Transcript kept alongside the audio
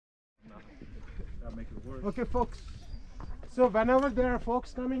make it worse. Okay, folks. So whenever there are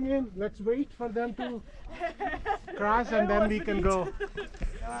folks coming in, let's wait for them to cross and then we can go.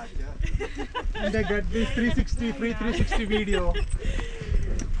 And they get this 360 free 360 video.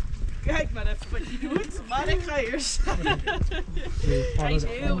 Kijk maar even wat je doet, maar ik ga eerst. Hij is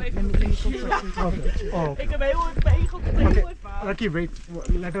heel even Oh. Ik heb heel even Okay, Lucky, wait.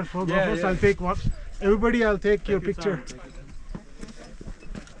 Let us go first. I'll take one. Everybody, I'll take your picture.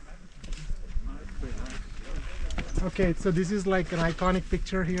 Okay, so this is like an iconic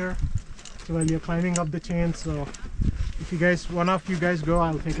picture here. So while you're climbing up the chain, so if you guys, one of you guys go,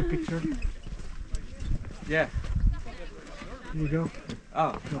 I'll take a picture. Yeah. Here you go.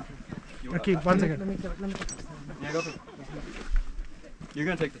 Oh. Okay, 1 second. Yeah, go for it. You're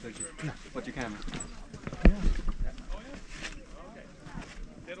gonna take the picture. Yeah. What's your camera? Yeah.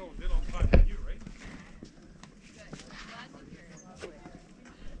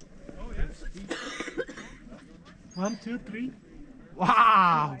 One, two, three.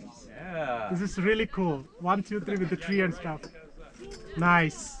 Wow! Yeah. This is really cool. 1, 2, 3 with the tree and stuff.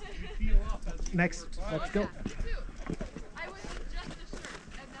 Nice. Next, let's go.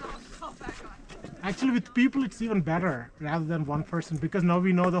 Actually, with people, it's even better rather than one person because now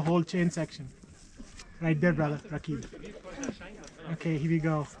we know the whole chain section. Right there, brother, Rakib. Okay, here we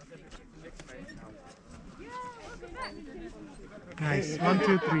go. Nice. 1,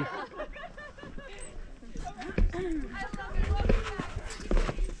 2, 3.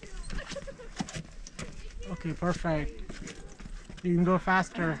 Okay, perfect. You can go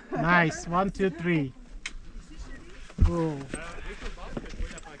faster. Nice. 1, 2, 3. Cool.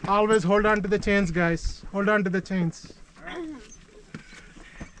 Always hold on to the chains, guys. Hold on to the chains.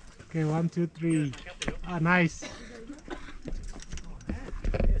 Okay, 1, 2, 3. Ah, nice.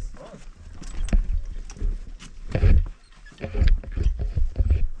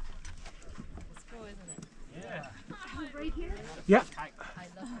 Yeah.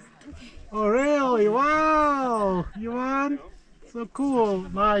 Oh, really? Wow! You won? So cool.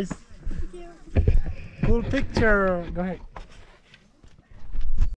 Nice. Cool picture. Go ahead.